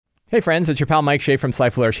Hey friends, it's your pal Mike Shea from Sly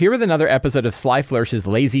Flourish here with another episode of Sly Flourish's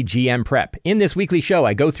Lazy GM Prep. In this weekly show,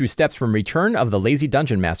 I go through steps from Return of the Lazy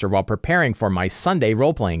Dungeon Master while preparing for my Sunday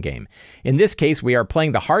role-playing game. In this case, we are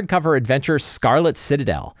playing the hardcover adventure Scarlet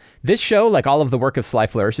Citadel. This show, like all of the work of Sly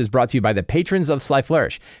Flourish, is brought to you by the patrons of Sly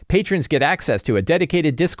Flourish. Patrons get access to a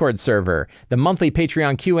dedicated Discord server, the monthly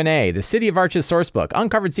Patreon Q&A, the City of Arches sourcebook,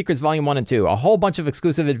 Uncovered Secrets Volume 1 and 2, a whole bunch of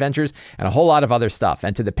exclusive adventures, and a whole lot of other stuff.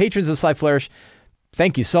 And to the patrons of Sly Flourish,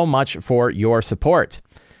 thank you so much for your support.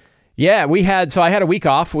 Yeah, I had a week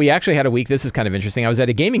off. We actually had a week. This is kind of interesting. I was at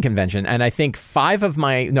a gaming convention, and I think four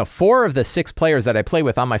of the 6 players that I play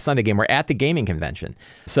with on my Sunday game were at the gaming convention.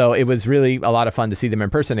 So it was really a lot of fun to see them in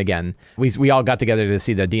person again. We all got together to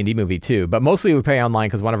see the D&D movie too, but mostly we play online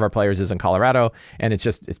because one of our players is in Colorado, and it's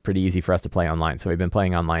pretty easy for us to play online. So we've been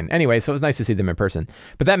playing online anyway, so it was nice to see them in person.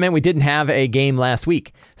 But that meant we didn't have a game last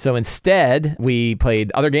week. So instead, we played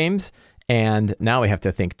other games. And now we have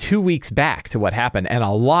to think 2 weeks back to what happened. And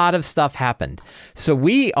a lot of stuff happened. So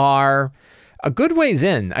we are a good ways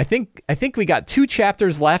in. I think we got 2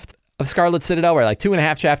 chapters left of Scarlet Citadel. We're like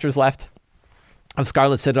 2.5 chapters left of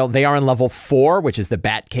Scarlet Citadel. They are in level 4, which is the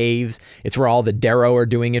Bat Caves. It's where all the Darrow are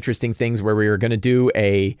doing interesting things, where we were going to do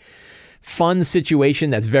a fun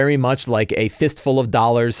situation that's very much like a Fistful of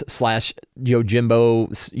Dollars /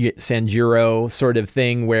 Yojimbo Sanjuro sort of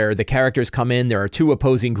thing, where the characters come in. There are 2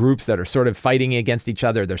 opposing groups that are sort of fighting against each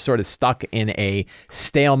other. They're sort of stuck in a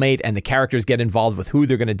stalemate, and the characters get involved with who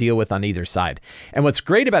they're going to deal with on either side. And what's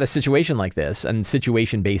great about a situation like this, and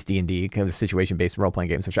situation-based D&D, kind of situation-based role-playing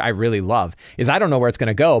games, which I really love, is I don't know where it's going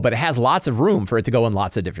to go, but it has lots of room for it to go in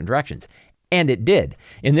lots of different directions. And it did.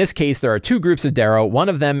 In this case, there are 2 groups of Darrow. One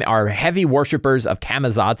of them are heavy worshippers of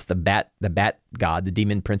Camazotz, the bat god, the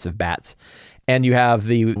demon prince of bats. And you have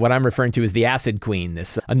what I'm referring to as the Acid Queen,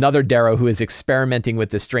 another Darrow who is experimenting with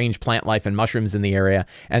this strange plant life and mushrooms in the area,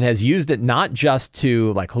 and has used it not just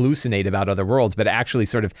to hallucinate about other worlds, but actually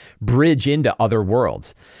sort of bridge into other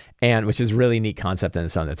worlds. And which is a really neat concept in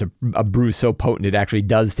its own. It's a brew so potent it actually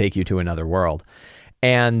does take you to another world.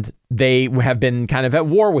 And they have been kind of at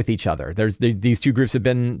war with each other. These 2 groups have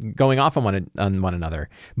been going off on one another,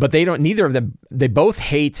 but neither of them, they both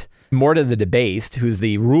hate Morta the Debased, who's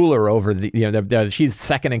the ruler over she's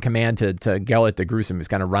second in command to Gellet the Gruesome, who's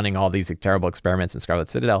kind of running all these terrible experiments in Scarlet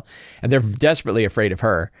Citadel, and they're desperately afraid of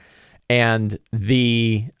her. And so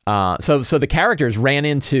the characters ran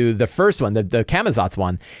into the first one, the Camazotz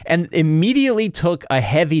one, and immediately took a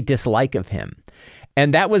heavy dislike of him.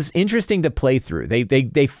 And that was interesting to play through.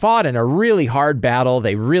 They fought in a really hard battle.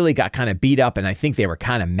 They really got kind of beat up, and I think they were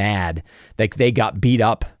kind of mad that they got beat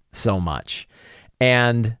up so much.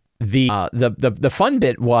 And the fun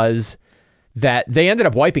bit was that they ended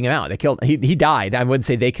up wiping him out. He died. I wouldn't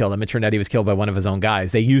say they killed him. It turned out he was killed by one of his own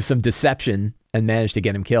guys. They used some deception and managed to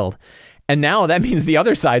get him killed. And now that means the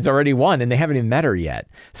other side's already won, and they haven't even met her yet.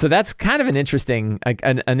 So that's kind of an interesting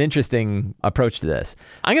approach to this.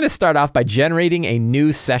 I'm going to start off by generating a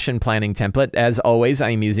new session planning template. As always,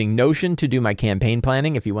 I am using Notion to do my campaign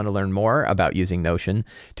planning. If you want to learn more about using Notion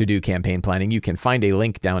to do campaign planning, you can find a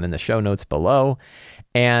link down in the show notes below.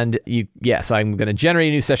 And so I'm going to generate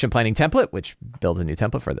a new session planning template, which builds a new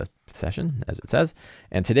template for the session, as it says.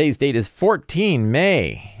 And today's date is 14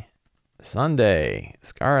 May, Sunday,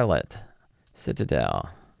 Scarlet Citadel.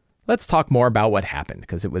 Let's talk more about what happened,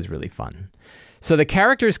 because it was really fun. So the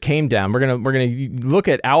characters came down. We're gonna look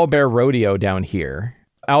at Owlbear Rodeo down here.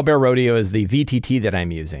 Owlbear Rodeo is the VTT that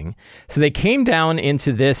I'm using. So they came down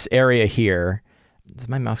into this area here. Does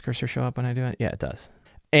my mouse cursor show up when I do it? Yeah, it does.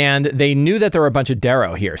 And they knew that there were a bunch of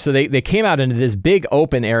Darrow here. So they came out into this big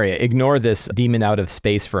open area. Ignore this demon out of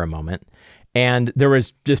space for a moment. And there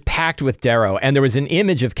was just packed with Darrow, and there was an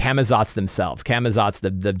image of Camazotz themselves. Camazotz,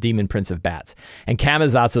 the demon prince of bats. And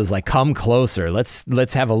Camazotz was like, "Come closer,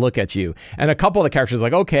 let's have a look at you." And a couple of the characters were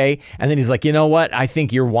like, "Okay." And then he's like, "You know what? I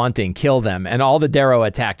think you're wanting. Kill them." And all the Darrow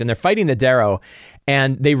attacked, and they're fighting the Darrow.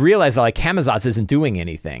 And they realized that Camazotz isn't doing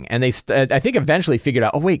anything, and they I think eventually figured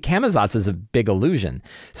out, oh wait, Camazotz is a big illusion.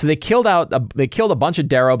 So they killed a bunch of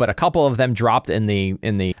Darrow, but a couple of them dropped a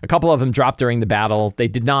couple of them dropped during the battle. They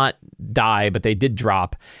did not die, but they did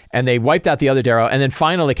drop, and they wiped out the other Darrow. And then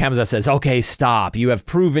finally, Camazotz says, "Okay, stop. You have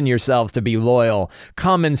proven yourselves to be loyal.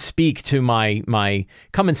 Come and speak to my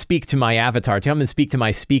avatar. Come and speak to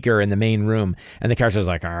my speaker in the main room." And the character's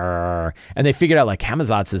like, "Arr." And they figured out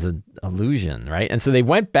Camazotz is an illusion, right? And so they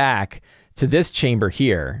went back to this chamber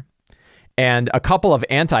here, and a couple of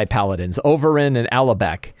anti-paladins, Overin and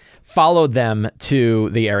Alabek, followed them to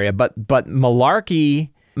the area. But Malarkey,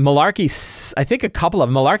 I think a couple of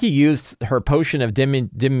them, Malarkey used her potion of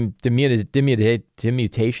demutation,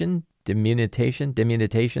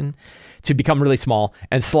 diminution, to become really small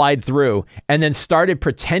and slide through, and then started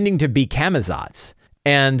pretending to be Camazotz.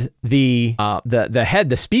 And the head,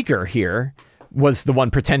 the speaker here, was the one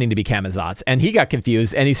pretending to be Camazotz, and he got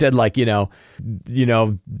confused, and he said, like,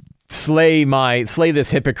 slay this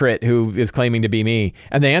hypocrite who is claiming to be me.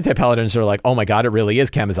 And the anti-paladins are like, oh my god, it really is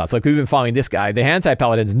Camazotz. Like, we've been following this guy. The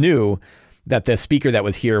anti-paladins knew that the speaker that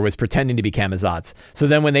was here was pretending to be Camazotz. So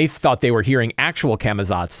then when they thought they were hearing actual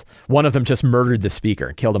Camazotz, one of them just murdered the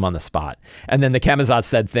speaker, killed him on the spot. And then the Camazotz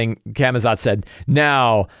said,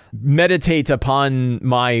 now meditate upon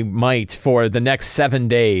my might for the next 7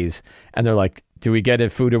 days. And they're like, do we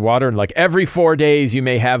get food and water? And like, every 4 days you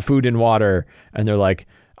may have food and water. And they're like,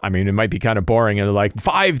 I mean, it might be kind of boring. And they're like,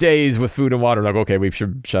 5 days with food and water. Like, okay, we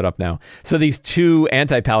should shut up now. So these two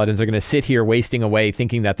anti-paladins are going to sit here wasting away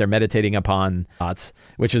thinking that they're meditating upon thoughts,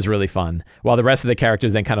 which is really fun. While the rest of the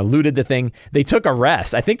characters then kind of looted the thing. They took a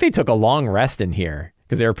rest. I think they took a long rest in here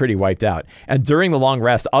because they were pretty wiped out. And during the long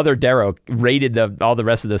rest, other Darrow raided all the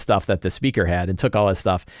rest of the stuff that the speaker had and took all his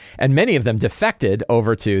stuff. And many of them defected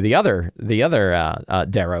over to the other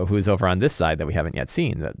Darrow, who's over on this side that we haven't yet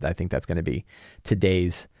seen. I think that's going to be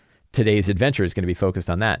today's adventure is going to be focused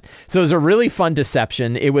on that. So it was a really fun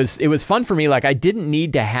deception. It was fun for me. Like, I didn't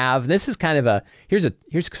need to have, this is kind of here's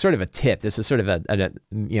sort of a tip. This is sort of a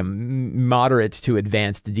moderate to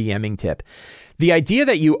advanced DMing tip. The idea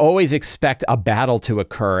that you always expect a battle to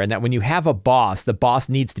occur, and that when you have a boss, the boss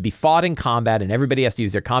needs to be fought in combat and everybody has to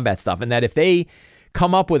use their combat stuff. And that if they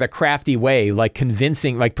come up with a crafty way, like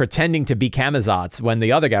pretending to be Camazotz when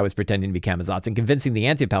the other guy was pretending to be Camazotz, and convincing the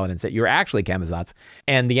anti-paladins that you're actually Camazotz,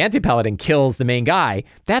 and the anti-paladin kills the main guy,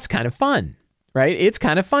 that's kind of fun, right? It's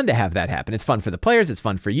kind of fun to have that happen. It's fun for the players. It's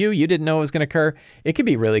fun for you. You didn't know it was going to occur. It could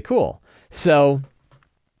be really cool. So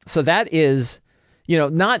that is,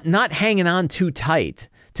 not hanging on too tight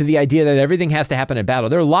to the idea that everything has to happen in battle.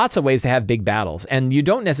 There are lots of ways to have big battles, and you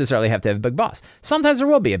don't necessarily have to have a big boss. Sometimes there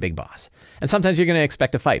will be a big boss, and sometimes you're going to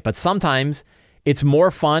expect a fight, but sometimes it's more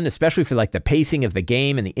fun, especially for like the pacing of the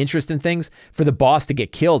game and the interest in things, for the boss to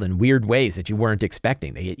get killed in weird ways that you weren't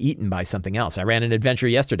expecting. They get eaten by something else. I ran an adventure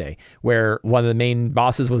yesterday where one of the main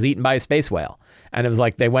bosses was eaten by a space whale. And it was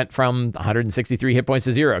like they went from 163 hit points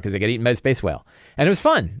to 0 because they got eaten by a space whale. And it was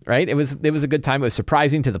fun, right? It was a good time. It was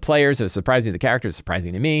surprising to the players. It was surprising to the characters,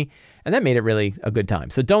 surprising to me. And that made it really a good time.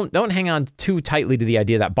 So don't hang on too tightly to the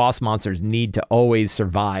idea that boss monsters need to always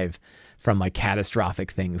survive from like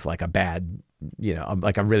catastrophic things like a bad,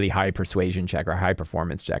 like a really high persuasion check or a high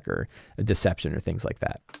performance check or a deception or things like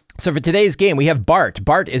that. So for today's game, we have Bart.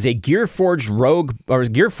 Bart is a Gearforged rogue or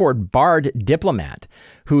Gearforged bard diplomat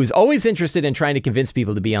who's always interested in trying to convince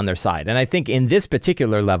people to be on their side. And I think in this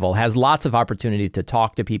particular level has lots of opportunity to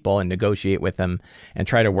talk to people and negotiate with them and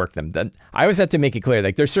try to work them. I always have to make it clear,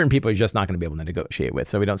 like, there's certain people you're just not going to be able to negotiate with.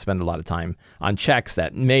 So we don't spend a lot of time on checks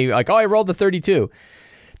that may, like, oh, I rolled a 32.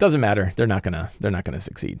 Doesn't matter. They're not gonna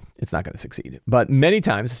succeed. It's not gonna succeed. But many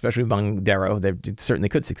times, especially among Darrow, they certainly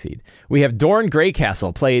could succeed. We have Dorn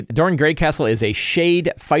Greycastle. Dorn Greycastle is a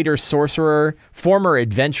shade fighter sorcerer, former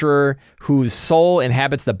adventurer whose soul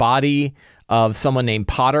inhabits the body of someone named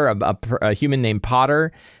Potter, a human named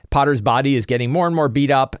Potter. Potter's body is getting more and more beat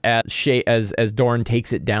up as Dorn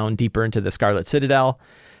takes it down deeper into the Scarlet Citadel,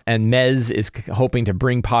 and Mez is hoping to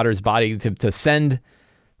bring Potter's body to send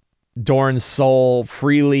Dorn's soul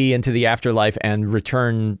freely into the afterlife and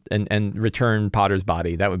return Potter's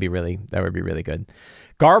body. That would be really good.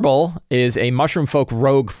 Garble is a mushroom folk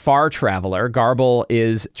rogue far traveler. Garble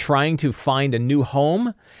is trying to find a new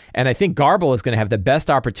home, and I think Garble is going to have the best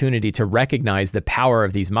opportunity to recognize the power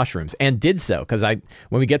of these mushrooms, and did so, because when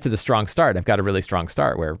we get to the strong start, I've got a really strong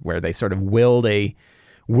start where they sort of willed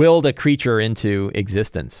a creature into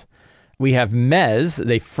existence. We have Mez,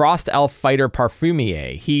 the frost elf fighter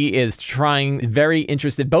parfumier. He is very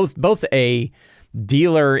interested, both a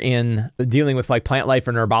dealer in dealing with like plant life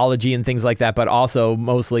and herbology and things like that, but also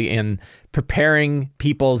mostly in preparing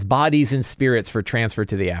people's bodies and spirits for transfer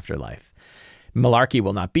to the afterlife. Malarkey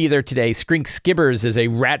will not be there today. Skrink Skibbers is a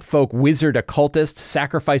ratfolk wizard occultist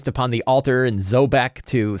sacrificed upon the altar in Zobek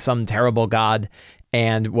to some terrible god,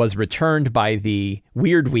 and was returned by the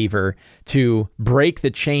Weird Weaver to break the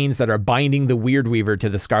chains that are binding the Weird Weaver to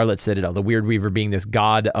the Scarlet Citadel. The Weird Weaver being this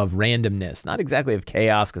god of randomness, not exactly of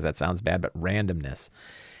chaos, because that sounds bad, but randomness.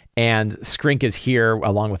 And Skrink is here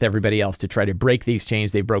along with everybody else to try to break these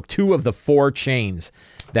chains. They broke 2 of the 4 chains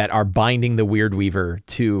that are binding the Weird Weaver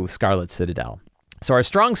to Scarlet Citadel. So our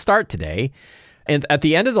strong start today. And at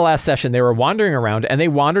the end of the last session, they were wandering around and they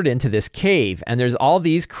wandered into this cave. And there's all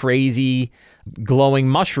these crazy glowing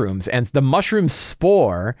mushrooms, and the mushroom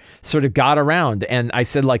spore sort of got around, and I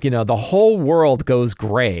said, like, the whole world goes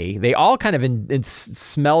gray. They all kind of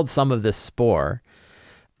smelled some of this spore.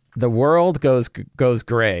 The world goes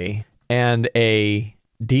gray, and a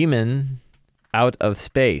demon out of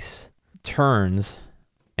space turns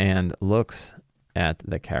and looks at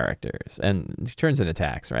the characters and turns and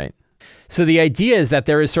attacks, right? So the idea is that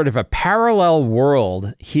there is sort of a parallel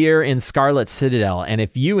world here in Scarlet Citadel, and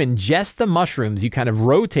if you ingest the mushrooms, you kind of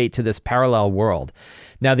rotate to this parallel world.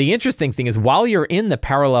 Now, the interesting thing is, while you're in the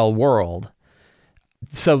parallel world,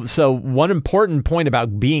 so one important point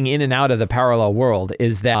about being in and out of the parallel world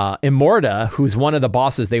is that Immorta, who's one of the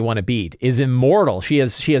bosses they want to beat, is immortal. She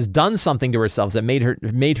has done something to herself that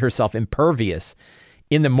made herself impervious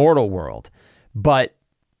in the mortal world, but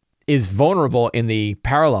is vulnerable in the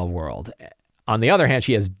parallel world. On the other hand,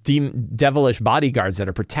 she has devilish bodyguards that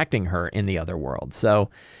are protecting her in the other world. So,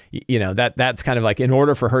 that's kind of like, in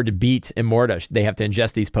order for her to beat Immorta, they have to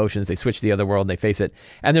ingest these potions, they switch to the other world, they face it.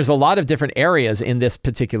 And there's a lot of different areas in this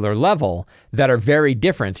particular level that are very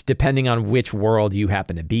different depending on which world you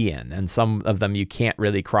happen to be in. And some of them you can't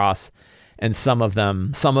really cross, and some of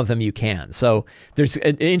them you can. So there's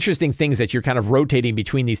interesting things that you're kind of rotating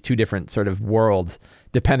between these two different sort of worlds,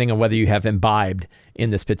 depending on whether you have imbibed in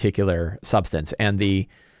this particular substance. And the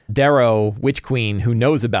Darrow Witch Queen, who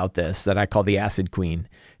knows about this, that I call the Acid Queen,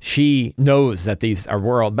 she knows that these are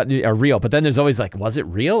real. But then there's always like, was it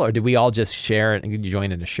real, or did we all just share it and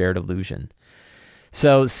join in a shared illusion?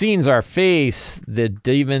 So scenes are: face the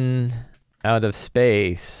demon out of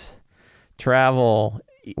space, travel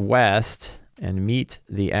west and meet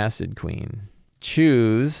the Acid Queen,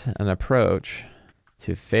 choose an approach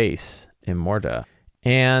to face Immorta.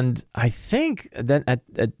 And I think that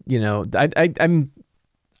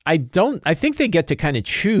I think they get to kind of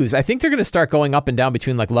choose. I think they're going to start going up and down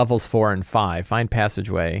between like levels 4 and 5. Find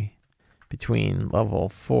passageway between level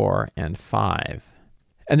 4 and 5.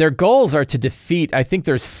 And their goals are to defeat, I think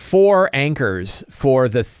there's 4 anchors for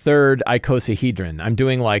the third icosahedron. I'm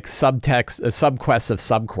doing like subquests of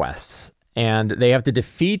subquests. And they have to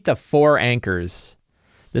defeat the 4 anchors.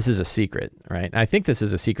 This is a secret, right? I think this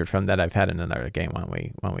is a secret from that I've had in another game. Why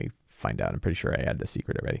don't we find out? I'm pretty sure I had the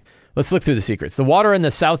secret already. Let's look through the secrets. The water in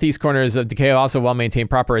the southeast corners of Decay also well-maintained,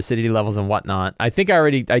 proper acidity levels and whatnot. I think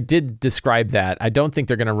I did describe that. I don't think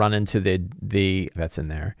they're going to run into the that's in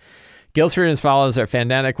there. Gilsphere and his followers are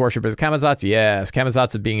fanatic worshippers of Camazotz. Yes.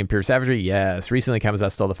 Camazotz of being impure savagery. Yes. Recently,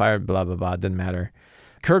 Camazotz stole the fire. Blah, blah, blah. Didn't matter.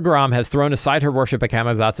 Kurgaram has thrown aside her worship of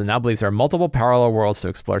Camazotz and now believes there are multiple parallel worlds to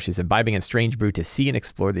explore. She's imbibing in strange brew to see and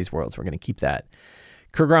explore these worlds. We're going to keep that.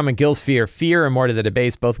 Kurgaram and Gilsphere fear Immorta the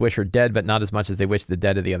Debased. Both wish her dead, but not as much as they wish the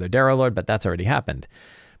dead of the other Darrow Lord, but that's already happened.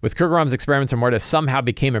 With Kurgaram's experiments, Immorta somehow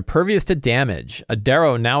became impervious to damage. A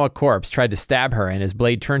Darrow, now a corpse, tried to stab her, and his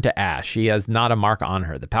blade turned to ash. She has not a mark on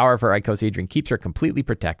her. The power of her icosahedron keeps her completely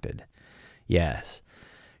protected. Yes.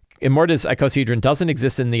 Immorta's icosahedron doesn't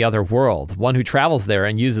exist in the other world. One who travels there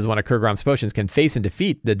and uses one of Kurgaram's potions can face and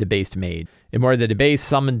defeat the Debased maid. Immorta the Debased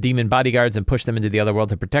summoned demon bodyguards and pushed them into the other world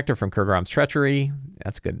to protect her from Kurgaram's treachery.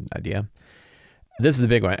 That's a good idea. This is the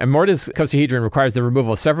big one. Immorta's icosahedron requires the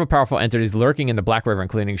removal of several powerful entities lurking in the Black River,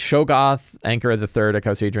 including Shogoth, Anchor of the Third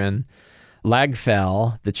icosahedron,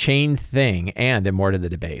 Lagfell, the Chained Thing, and Immorta the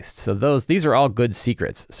Debased. So these are all good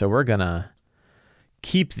secrets. So we're going to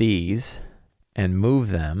keep these and move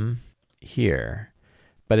them here.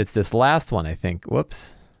 But it's this last one, I think.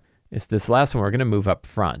 Whoops. It's this last one we're going to move up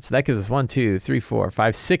front. So that gives us 1, 2, 3, 4,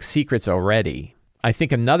 5, 6 secrets already. I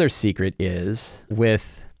think another secret is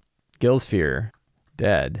with Gilsphere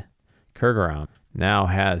dead, Kurgaram now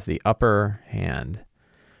has the upper hand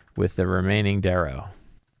with the remaining Darrow.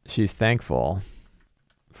 She's thankful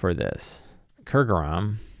for this.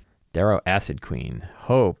 Kurgaram, Darrow Acid Queen,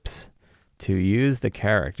 hopes to use the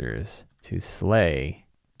characters to slay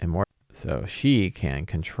Immorta so she can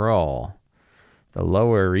control the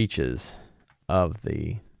lower reaches of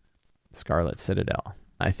the Scarlet Citadel.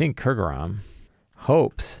 I think Kurgaram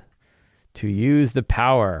hopes to use the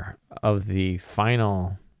power of the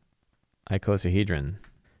final icosahedron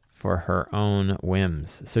for her own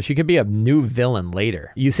whims. So she could be a new villain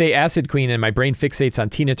later. You say Acid Queen and my brain fixates on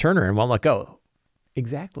Tina Turner and won't let go.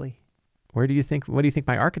 Exactly. What do you think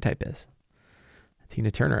my archetype is? Tina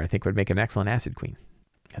Turner, I think, would make an excellent Acid Queen.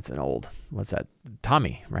 That's an old, what's that?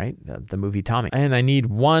 Tommy, right? The movie Tommy. And I need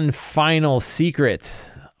one final secret.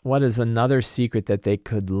 What is another secret that they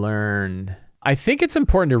could learn? I think it's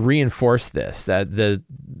important to reinforce this, that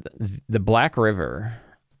the Black River,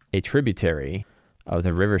 a tributary of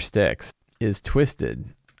the River Styx, is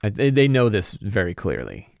twisted. They know this very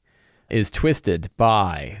clearly. Is twisted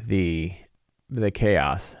by the the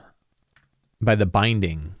chaos, by the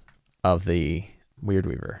binding of the Weird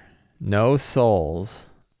Weaver. No souls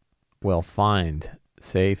will find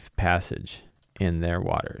safe passage in their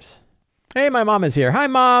waters. Hey, my mom is here. Hi,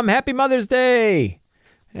 Mom. Happy Mother's Day.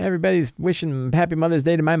 Everybody's wishing Happy Mother's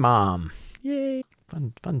Day to my mom. Yay.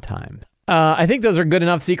 Fun times. I think those are good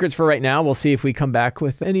enough secrets for right now. We'll see if we come back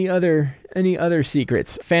with any other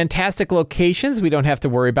secrets. Fantastic locations we don't have to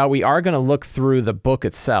worry about. We are going to look through the book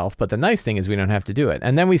itself, but the nice thing is we don't have to do it.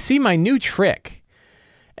 And then we see my new trick.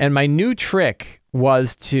 And my new trick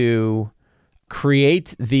was to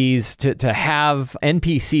create these, to have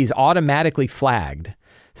NPCs automatically flagged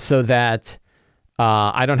so that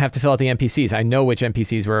I don't have to fill out the NPCs. I know which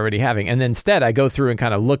NPCs we're already having. And then instead, I go through and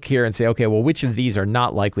kind of look here and say, okay, well, which of these are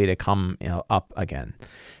not likely to come up again?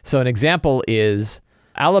 So an example is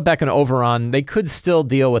Alabek and Oberon. They could still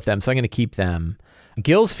deal with them, so I'm going to keep them.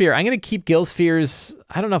 Gilsphere, I'm going to keep Gilsphere's.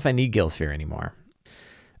 I don't know if I need Gilsphere anymore.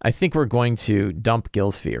 I think we're going to dump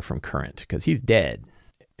Gilsphere from current because he's dead.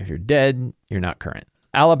 If you're dead, you're not current.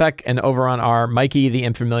 Alabek and Oberon are Mikey, the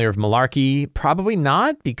Infamiliar of Malarkey. Probably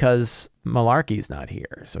not because Malarkey's not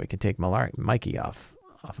here, so we can take Mikey off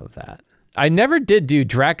of that. I never did do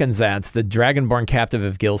Dragonzats, the Dragonborn Captive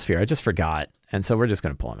of Gilsphere. I just forgot, and so we're just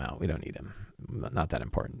going to pull him out. We don't need him. Not that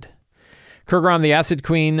important. Kurgram, the Acid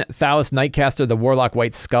Queen, Thaus, Nightcaster, the Warlock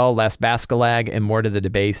White Skull, Last Bascalag, and More to the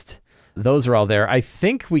Debased. Those are all there. I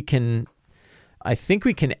think we can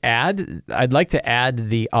add. I'd like to add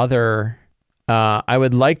the other. I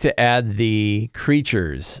would like to add the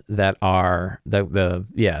creatures that are like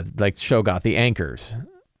Shogoth, the anchors,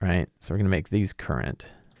 right? So we're going to make these current.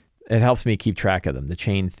 It helps me keep track of them, the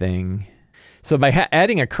chain thing. So by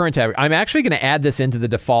adding a current tab, I'm actually going to add this into the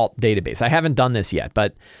default database. I haven't done this yet,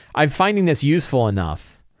 but I'm finding this useful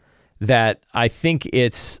enough that I think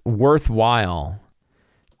it's worthwhile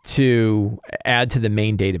to add to the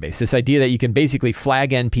main database. This idea that you can basically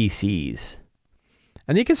flag NPCs.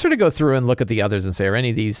 And you can sort of go through and look at the others and say, are any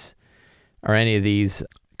of these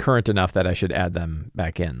current enough that I should add them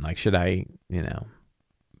back in? Like, should I,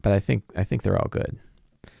 but I think they're all good.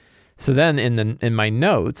 So then in my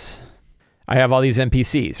notes, I have all these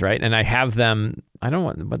NPCs, right? And I have them,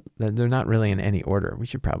 but they're not really in any order. We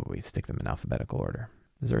should probably stick them in alphabetical order.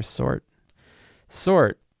 Is there a sort?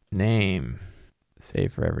 Sort, name,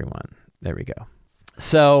 save for everyone. There we go.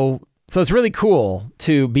 So it's really cool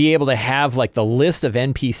to be able to have like the list of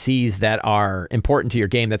NPCs that are important to your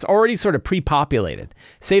game that's already sort of pre-populated.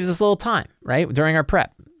 Saves us a little time, right? During our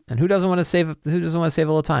prep. And who doesn't want to save a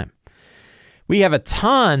little time? We have a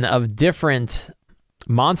ton of different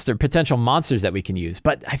potential monsters that we can use.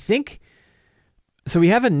 But I think, so we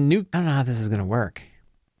have I don't know how this is going to work.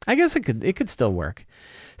 I guess it could still work.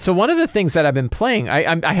 So one of the things that I've been playing,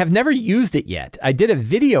 I have never used it yet. I did a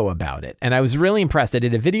video about it, and I was really impressed. I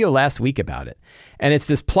did a video last week about it. And it's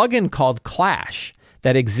this plugin called Clash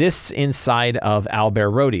that exists inside of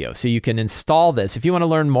Owlbear Rodeo. So you can install this. If you want to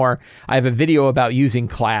learn more, I have a video about using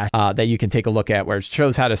Clash that you can take a look at where it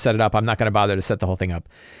shows how to set it up. I'm not going to bother to set the whole thing up.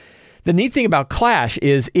 The neat thing about Clash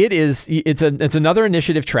is it's another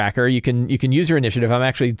initiative tracker. You can use your initiative. I'm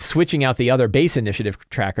actually switching out the other base initiative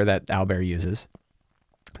tracker that Owlbear uses.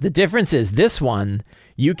 The difference is this one,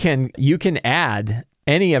 you can add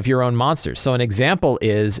any of your own monsters. So an example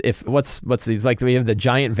is we have the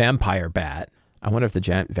giant vampire bat. I wonder if the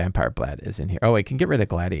giant vampire bat is in here. Oh, I can get rid of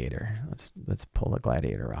gladiator. Let's pull the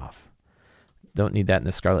gladiator off. Don't need that in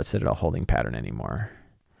the Scarlet Citadel holding pattern anymore.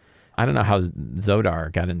 I don't know how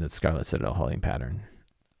Zodar got into the Scarlet Citadel holding pattern.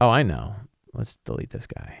 Oh, I know. Let's delete this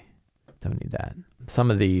guy. Don't need that. Some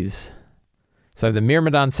of these. So the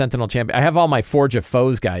Myrmidon Sentinel Champion. I have all my Forge of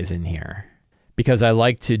Foes guys in here because I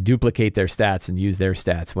like to duplicate their stats and use their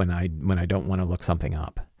stats when I don't want to look something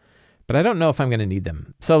up. But I don't know if I'm going to need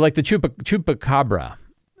them. So like the Chupacabra,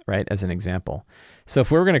 right, as an example. So if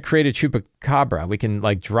we were going to create a Chupacabra, we can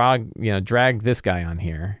like drag this guy on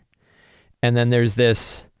here. And then there's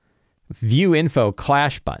this View Info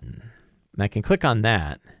Clash button. And I can click on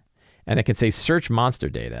that. And I can say Search Monster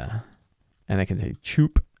Data. And I can say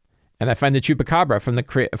Chup. And I find the Chupacabra from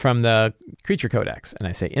the Creature Codex. And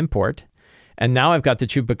I say Import. And now I've got the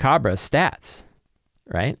Chupacabra stats,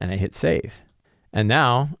 right? And I hit Save. And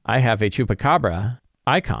now I have a Chupacabra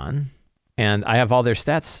icon. And I have all their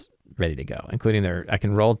stats ready to go, including I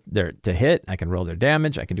can roll their to hit. I can roll their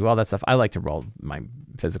damage. I can do all that stuff. I like to roll my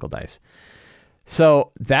physical dice.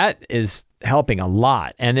 So that is helping a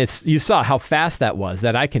lot. And you saw how fast that was,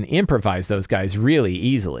 that I can improvise those guys really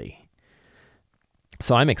easily.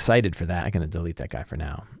 So I'm excited for that. I'm going to delete that guy for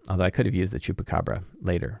now, although I could have used the Chupacabra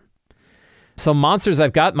later. So monsters,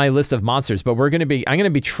 I've got my list of monsters, but I'm going to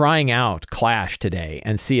be trying out Clash today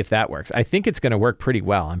and see if that works. I think it's going to work pretty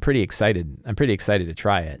well. I'm pretty excited to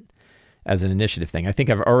try it as an initiative thing. I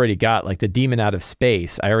think I've already got like the Demon Out of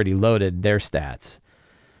Space. I already loaded their stats.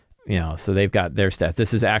 So they've got their stats.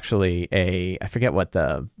 This is actually I forget what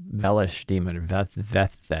the Velish demon or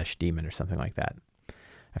Vethesh demon or something like that.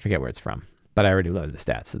 I forget where it's from, but I already loaded the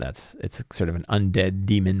stats. So it's sort of an undead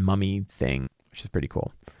demon mummy thing, which is pretty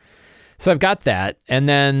cool. So I've got that. And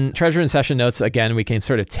then treasure and session notes, again, we can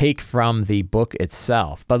sort of take from the book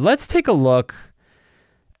itself. But let's take a look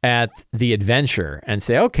at the adventure and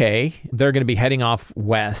say, okay, they're going to be heading off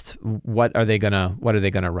west. What are they going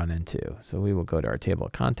to run into? So we will go to our table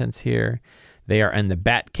of contents here. They are in the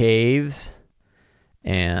Bat Caves.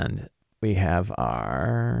 And we have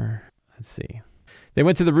let's see. They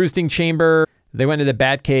went to the Roosting Chamber. They went to the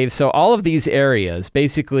Bat Cave. So all of these areas,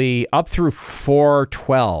 basically up through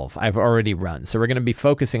 412, I've already run. So we're going to be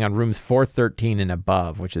focusing on rooms 413 and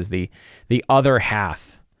above, which is the other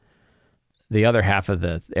half of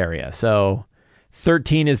the area. So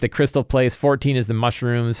 13 is the Crystal Place, 14 is the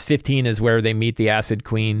Mushrooms, 15 is where they meet the Acid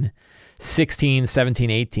Queen, 16, 17,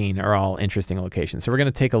 18 are all interesting locations. So we're going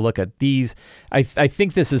to take a look at these. I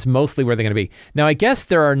think this is mostly where they're going to be. Now, I guess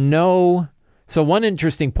there are no... So one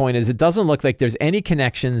interesting point is it doesn't look like there's any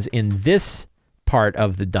connections in this part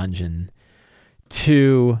of the dungeon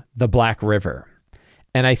to the Black River.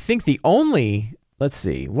 And I think the only, let's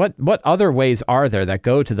see, what other ways are there that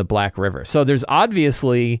go to the Black River? So there's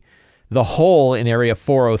obviously the hole in area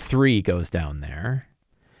 403 goes down there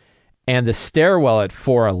and the stairwell at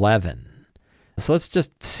 411. So let's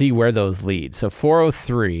just see where those lead. So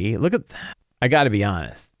 403, I got to be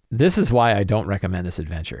honest. This is why I don't recommend this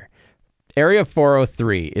adventure. Area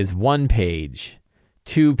 403 is 1 page,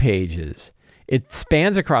 2 pages. It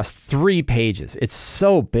spans across 3 pages. It's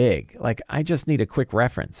so big. Like, I just need a quick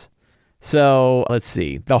reference. So let's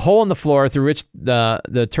see. The hole in the floor through which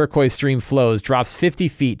the turquoise stream flows drops 50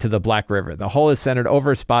 feet to the Black River. The hole is centered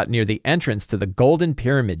over a spot near the entrance to the Golden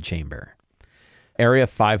Pyramid Chamber. Area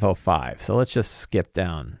 505. So let's just skip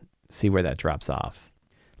down, see where that drops off.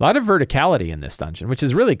 A lot of verticality in this dungeon, which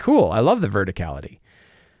is really cool. I love the verticality.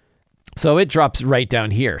 So it drops right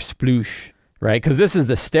down here, sploosh, right? Because this is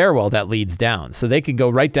the stairwell that leads down. So they could go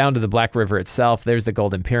right down to the Black River itself. There's the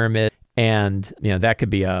Golden Pyramid. And, that could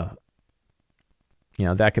be a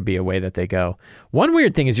way that they go. One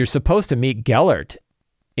weird thing is you're supposed to meet Gellert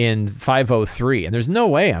in 503. And there's no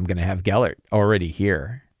way I'm going to have Gellert already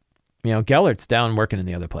here. Gellert's down working in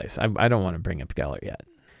the other place. I don't want to bring up Gellert yet.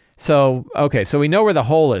 So, okay, so we know where the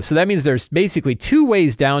hole is. So that means there's basically 2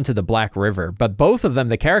 ways down to the Black River, but both of them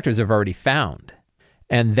the characters have already found.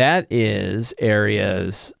 And that is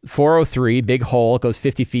areas 403, big hole, it goes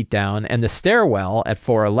 50 feet down, and the stairwell at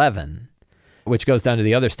 411, which goes down to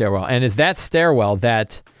the other stairwell. And is that stairwell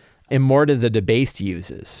that Immorta the Debased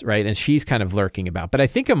uses, right? And she's kind of lurking about. But I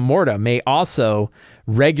think Immorta may also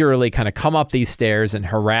regularly kind of come up these stairs and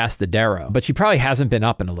harass the Darrow, but she probably hasn't been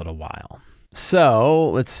up in a little while. So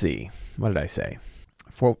let's see. What did I say?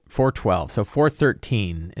 412. So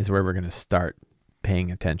 413 is where we're going to start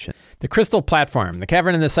paying attention. The Crystal Platform. The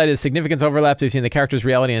cavern in this site has significant overlap between the character's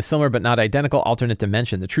reality and a similar but not identical alternate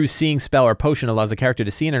dimension. The true seeing spell or potion allows a character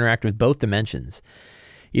to see and interact with both dimensions.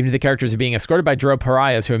 Even if the characters are being escorted by Drow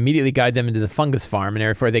pariahs who immediately guide them into the fungus farm, and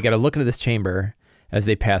therefore they get a look into this chamber as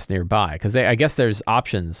they pass nearby. Because I guess there's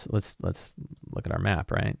options. Let's look at our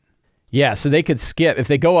map, right? Yeah, so they could skip. If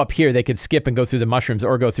they go up here, they could skip and go through the mushrooms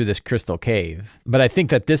or go through this crystal cave. But I think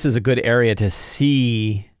that this is a good area to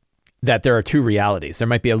see that there are 2 realities. There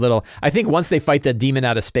might be a little... I think once they fight the demon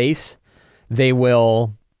out of space,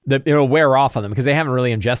 it'll wear off on them because they haven't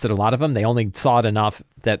really ingested a lot of them. They only saw it enough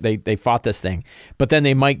that they fought this thing. But then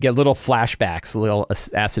they might get little flashbacks, little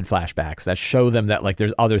acid flashbacks that show them that like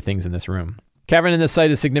there's other things in this room. Cavern in this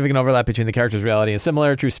site is significant overlap between the character's reality and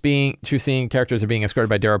similar. True seeing characters are being escorted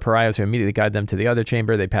by Darrow pariahs who immediately guide them to the other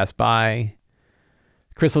chamber. They pass by.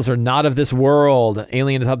 Crystals are not of this world.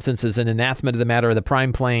 Alien substance is an anathema to the matter of the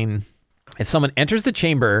prime plane. If someone enters the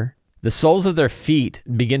chamber, the soles of their feet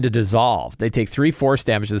begin to dissolve. They take 3 force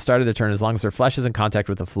damage at the start of their turn as long as their flesh is in contact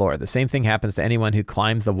with the floor. The same thing happens to anyone who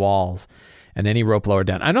climbs the walls and any rope lower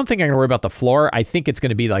down. I don't think I'm going to worry about the floor. I think it's going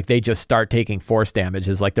to be like they just start taking force damage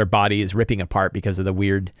as like their body is ripping apart because of the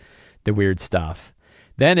weird stuff.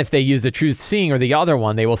 Then if they use the true seeing or the other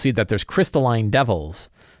one, they will see that there's crystalline devils.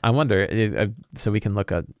 I wonder, so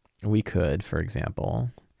we could, for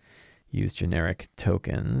example, use generic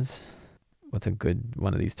tokens. What's a good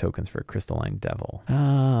one of these tokens for a crystalline devil?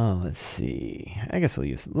 Oh, let's see. I guess we'll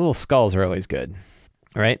use little skulls are always good.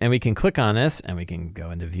 All right, and we can click on this, and we can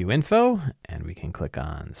go into View Info, and we can click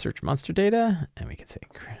on Search Monster Data, and we can say,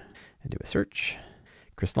 and do a search.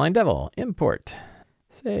 Crystalline Devil, import,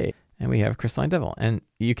 save, and we have Crystalline Devil. And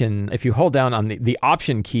you can, if you hold down on the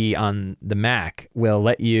Option key on the Mac, will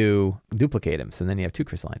let you duplicate them. So then you have 2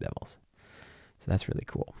 Crystalline Devils. So that's really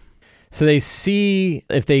cool. So they see,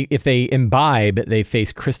 if they imbibe, they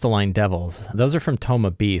face Crystalline Devils. Those are from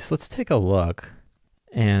Toma Beast. Let's take a look.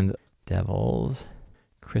 And Devils,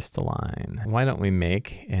 Crystalline. Why don't we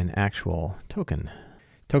make an actual token?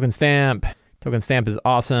 Token stamp. Token stamp is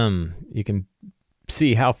awesome. You can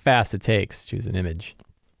see how fast it takes. Choose an image.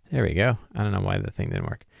 There we go. I don't know why the thing didn't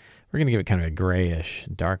work. We're going to give it kind of a grayish,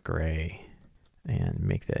 dark gray, and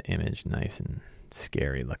make that image nice and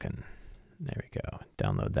scary looking. There we go.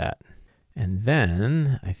 Download that. And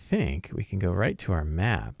then I think we can go right to our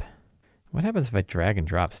map. What happens if I drag and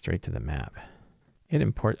drop straight to the map?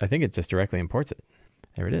 I think it just directly imports it.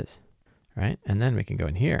 There it is. Right? And then we can go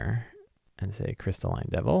in here and say Crystalline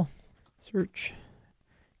Devil. Search.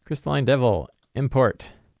 Crystalline Devil. Import.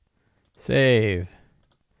 Save.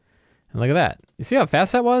 And look at that. You see how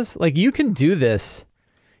fast that was? Like, you can do this.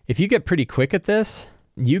 If you get pretty quick at this,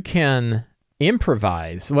 you can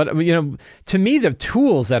improvise. To me, the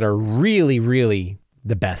tools that are really, really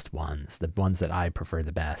the best ones, the ones that I prefer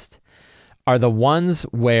the best, are the ones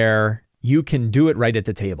where you can do it right at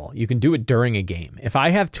the table. You can do it during a game. If I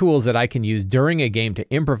have tools that I can use during a game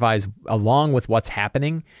to improvise along with what's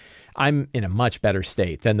happening, I'm in a much better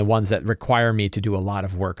state than the ones that require me to do a lot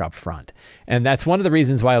of work up front. And that's one of the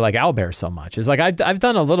reasons why I like Owlbear so much. Is like I've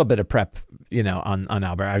done a little bit of prep, on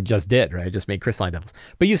Owlbear. I just did, right? I just made Crystalline Devils.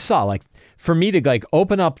 But you saw, like, for me to like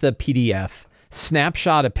open up the PDF,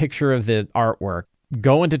 snapshot a picture of the artwork,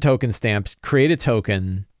 go into token stamps, create a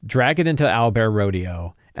token, drag it into Owlbear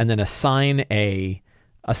Rodeo, and then assign a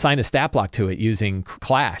stat block to it using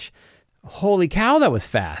Clash. Holy cow, that was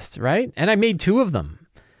fast, right? And I made 2 of them.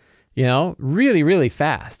 Really, really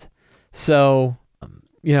fast. So,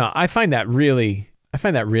 I find that really,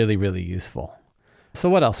 really useful. So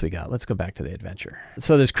what else we got? Let's go back to the adventure.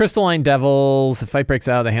 So there's Crystalline Devils. The fight breaks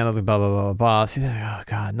out. They handle the blah, blah, blah, blah, blah. See, oh,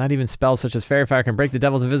 God, not even spells such as Fairy Fire can break the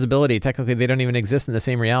Devil's invisibility. Technically, they don't even exist in the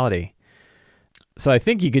same reality. So I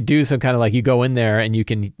think you could do some kind of like, you go in there and you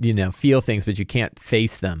can, feel things, but you can't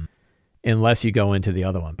face them unless you go into the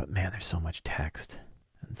other one. But man, there's so much text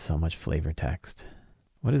and so much flavor text.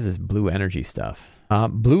 What is this blue energy stuff?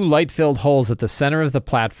 Blue light-filled holes at the center of the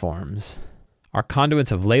platforms are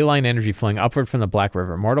conduits of ley line energy flowing upward from the Black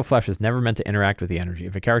River. Mortal flesh is never meant to interact with the energy.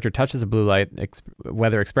 If a character touches a blue light,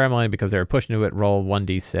 whether experimentally because they were pushed into it, roll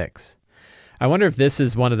 1d6. I wonder if this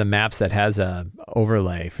is one of the maps that has a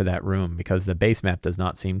overlay for that room, because the base map does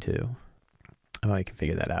not seem to. Oh, I can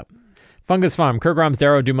figure that out. Fungus Farm. Kurgram's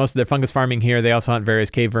Darrow do most of their fungus farming here. They also hunt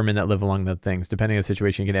various cave vermin that live along the things. Depending on the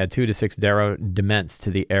situation, you can add 2 to 6 Darrow dements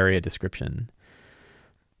to the area description.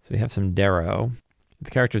 So we have some Darrow.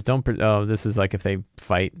 The characters don't... this is like if they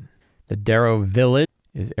fight. The Darrow Village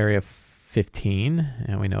is area 15,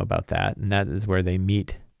 and we know about that. And that is where they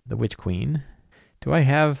meet the Witch Queen.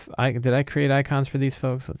 Did I create icons for these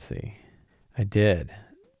folks? Let's see. I did.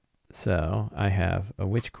 So I have a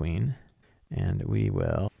Witch Queen, and we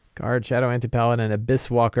will... Guard, Shadow Anti-Paladin,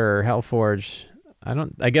 Abyss Walker, Hellforge.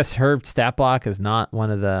 I guess her stat block is not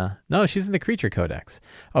one of the... No, she's in the Creature Codex.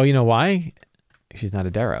 Oh, you know why? She's not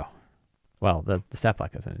a Darrow. Well, the stat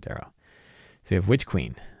block isn't a Darrow. So we have Witch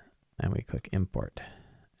Queen, and we click Import,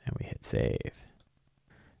 and we hit Save.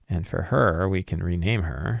 And for her, we can rename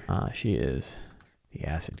her. She is the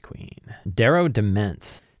Acid Queen. Darrow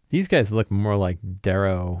Dements. These guys look more like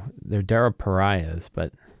Darrow. They're Darrow Pariahs,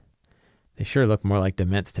 but... they sure look more like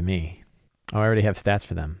Dements to me. Oh, I already have stats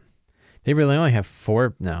for them. They really only have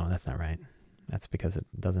 4. No, that's not right. That's because it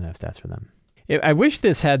doesn't have stats for them. I wish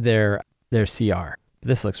this had their CR.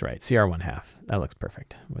 This looks right. CR 1/2. That looks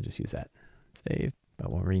perfect. We'll just use that. Save.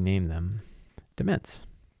 But we'll rename them Dements.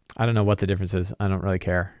 I don't know what the difference is. I don't really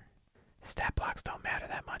care. Stat blocks don't matter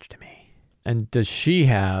that much to me. And does she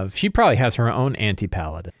have... she probably has her own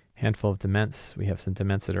anti-paladin. Handful of Dements. We have some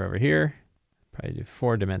Dements that are over here. Probably do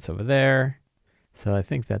 4 Dements over there. So I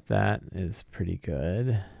think that is pretty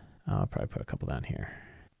good. I'll probably put a couple down here.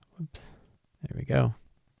 Whoops. There we go.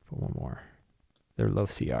 Put one more. They're low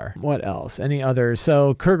CR. What else? Any others?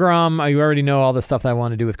 So Kurgram, you already know all the stuff that I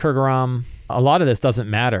want to do with Kurgram. A lot of this doesn't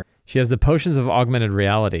matter. She has the Potions of Augmented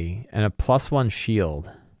Reality and a +1 shield.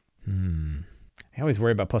 I always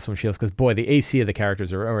worry about +1 shields because, boy, the AC of the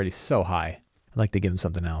characters are already so high. I'd like to give them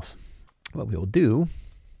something else. What we will do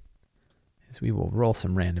is we will roll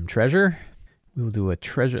some random treasure. We will do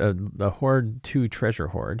a Horde 2 treasure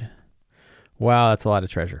hoard. Wow, that's a lot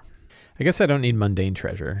of treasure. I guess I don't need mundane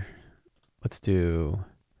treasure. Let's do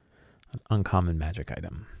an uncommon magic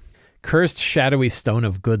item. Cursed Shadowy Stone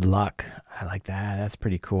of Good Luck. I like that. That's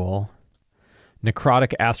pretty cool.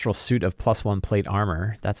 Necrotic Astral Suit of +1 plate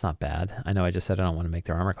armor. That's not bad. I know I just said I don't want to make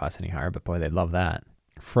their armor class any higher, but boy, they'd love that.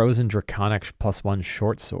 Frozen Draconic +1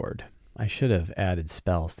 short sword. I should have added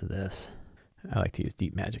spells to this. I like to use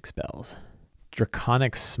deep magic spells.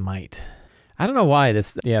 Draconic Smite. I don't know why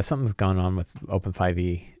this... Yeah, something's going on with Open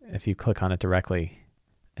 5e. If you click on it directly,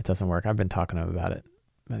 it doesn't work. I've been talking to them about it.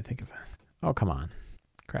 But I think of... Oh, come on.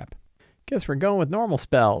 Crap. Guess we're going with normal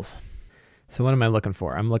spells. So what am I looking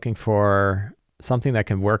for? I'm looking for something that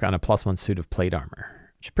can work on a +1 suit of plate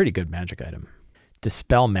armor. Which is a pretty good magic item.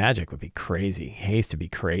 Dispel Magic would be crazy. Haste would be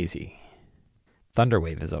crazy.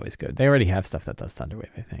 Thunderwave is always good. They already have stuff that does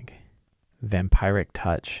Thunderwave, I think. Vampiric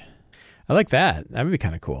Touch. I like that. That would be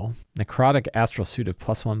kind of cool. Necrotic Astral Suit of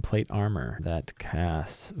 +1 plate armor that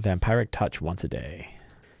casts Vampiric Touch once a day.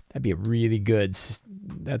 That'd be a really good...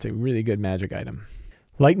 That's a really good magic item.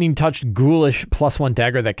 Lightning Touched Ghoulish +1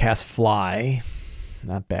 dagger that casts Fly.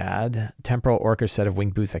 Not bad. Temporal Orcish set of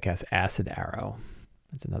winged boots that casts Acid Arrow.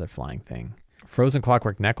 That's another flying thing. Frozen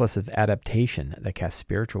Clockwork Necklace of Adaptation that casts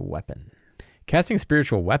Spiritual Weapon. Casting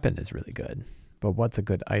Spiritual Weapon is really good, but what's a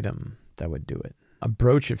good item that would do it? A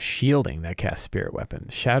Brooch of Shielding that casts Spirit Weapon.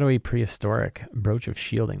 Shadowy Prehistoric Brooch of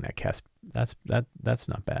Shielding that casts... That's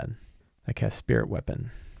not bad. That casts Spirit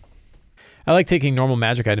Weapon. I like taking normal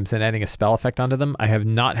magic items and adding a spell effect onto them. I have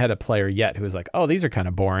not had a player yet who was like, oh, these are kind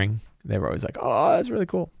of boring. They were always like, oh, that's really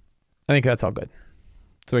cool. I think that's all good.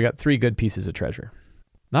 So we got 3 good pieces of treasure.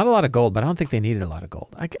 Not a lot of gold, but I don't think they needed a lot of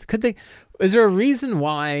gold. Could they? Is there a reason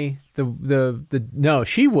why no,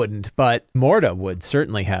 she wouldn't, but Morta would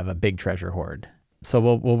certainly have a big treasure hoard. So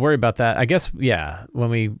we'll worry about that. I guess, yeah,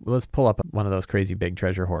 let's pull up one of those crazy big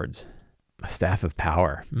treasure hoards. A Staff of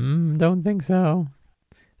Power. Don't think so.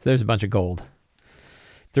 So there's a bunch of gold.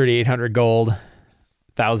 3,800 gold.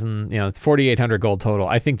 1,000, 4,800 gold total.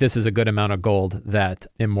 I think this is a good amount of gold that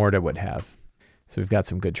Immorta would have. So we've got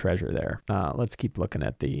some good treasure there. Let's keep looking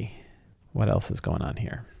at what else is going on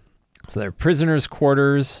here. So there are prisoners'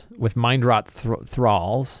 quarters with mind-rot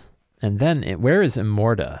thralls. And then, where is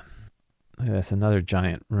Immorta? Look at this, another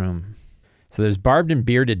giant room. So there's barbed and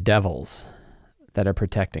bearded devils that are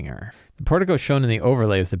protecting her. The portico shown in the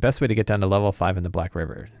overlay is the best way to get down to level 5 in the Black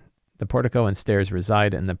River. The portico and stairs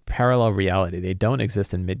reside in the parallel reality. They don't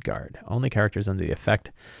exist in Midgard. Only characters under the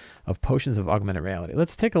effect of potions of augmented reality.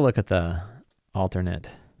 Let's take a look at the alternate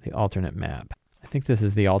map. I think this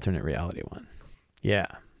is the alternate reality one. Yeah.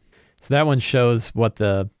 So that one shows what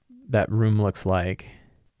that room looks like.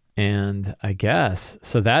 And I guess,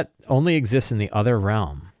 so that only exists in the other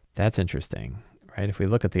realm. That's interesting, right? If we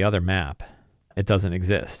look at the other map, it doesn't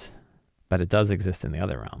exist, but it does exist in the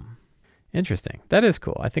other realm. Interesting. That is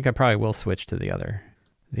cool. I think I probably will switch to the other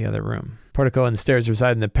room. Portico and the stairs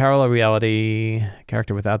reside in the parallel reality.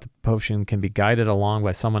 Character without the potion can be guided along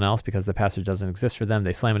by someone else because the passage doesn't exist for them.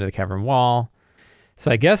 They slam into the cavern wall.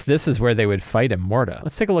 So I guess this is where they would fight Immorta.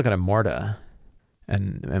 Let's take a look at Immorta,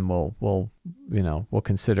 and we'll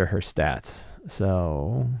consider her stats.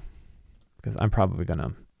 So, because I'm probably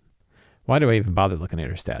gonna. Why do I even bother looking at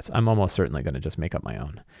her stats? I'm almost certainly going to just make up my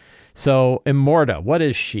own. So Immorta, what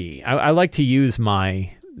is she? I like to use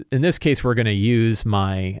in this case, we're going to use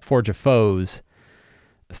my Forge of Foes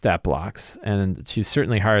stat blocks, and she's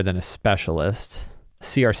certainly higher than a specialist.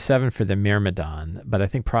 CR7 for the Myrmidon, but I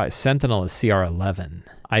think probably Sentinel is CR11.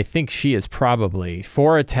 I think she is probably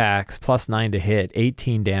 4 attacks, +9 to hit,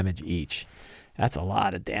 18 damage each. That's a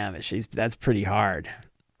lot of damage. That's pretty hard.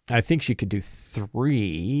 I think she could do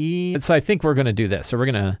 3. So I think we're going to do this. So we're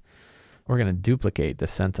going to duplicate the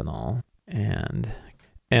Sentinel, and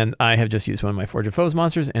I have just used one of my Forge of Foes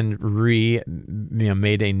monsters and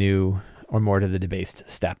made a new Immorta the Debased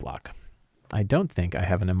stat block. I don't think I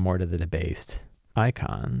have an Immorta the Debased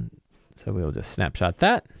icon, so we'll just snapshot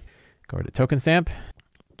that. Go to token stamp,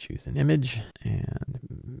 choose an image,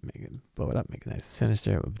 and blow it up, make it nice and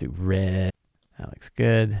sinister. We'll do red. That looks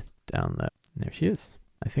good. There she is.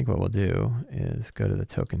 I think what we'll do is go to the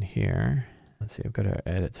token here. Let's see, I've got to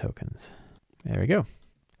edit tokens. There we go.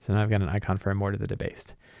 So now I've got an icon for Immorta the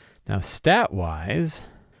Debased. Now, stat-wise,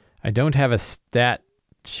 I don't have a stat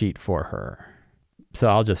sheet for her. So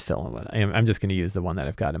I'll just fill in what I'm just going to use the one that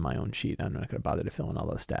I've got in my own sheet. I'm not going to bother to fill in all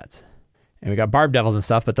those stats. And we got Barb Devils and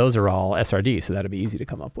stuff, but those are all SRD, so that'll be easy to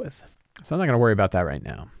come up with. So I'm not going to worry about that right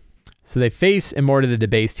now. So they face Immorta the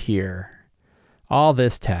Debased here. All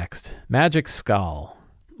this text. Magic Skull.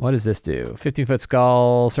 What does this do? 15-foot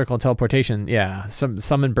skull, circle and teleportation. Yeah, some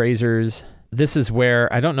summon braziers. This is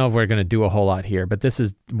where, I don't know if we're going to do a whole lot here, but this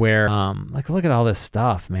is where, look at all this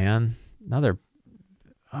stuff, man.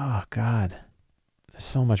 Oh God, there's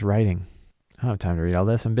so much writing. I don't have time to read all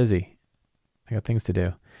this. I'm busy. I got things to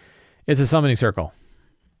do. It's a summoning circle.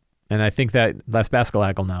 And I think that Les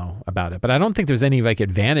Bascalac will know about it. But I don't think there's any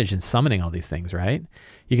advantage in summoning all these things, right?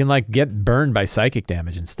 You can get burned by psychic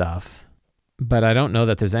damage and stuff. But I don't know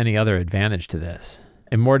that there's any other advantage to this.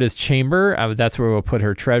 Immorta's Chamber, that's where we'll put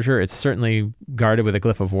her treasure. It's certainly guarded with a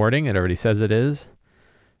glyph of warding. It already says it is.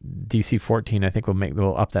 DC 14, I think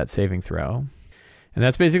we'll up that saving throw. And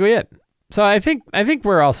that's basically it. So I think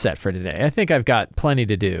we're all set for today. I think I've got plenty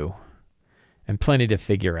to do and plenty to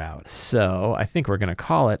figure out. So I think we're going to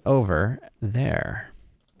call it over there.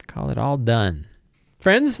 Call it all done.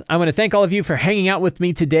 Friends, I want to thank all of you for hanging out with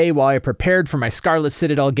me today while I prepared for my Scarlet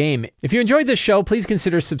Citadel game. If you enjoyed this show, please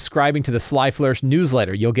consider subscribing to the Sly Flourish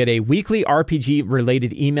newsletter. You'll get a weekly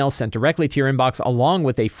RPG-related email sent directly to your inbox along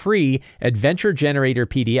with a free Adventure Generator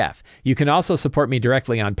PDF. You can also support me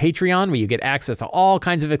directly on Patreon, where you get access to all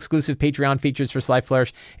kinds of exclusive Patreon features for Sly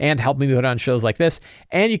Flourish and help me put on shows like this.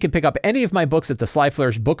 And you can pick up any of my books at the Sly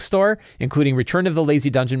Flourish bookstore, including Return of the Lazy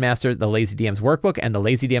Dungeon Master, the Lazy DM's Workbook, and the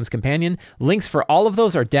Lazy DM's Companion. Links for all of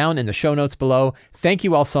those are down in the show notes below. Thank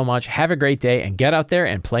you all so much. Have a great day and get out there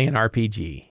and play an RPG.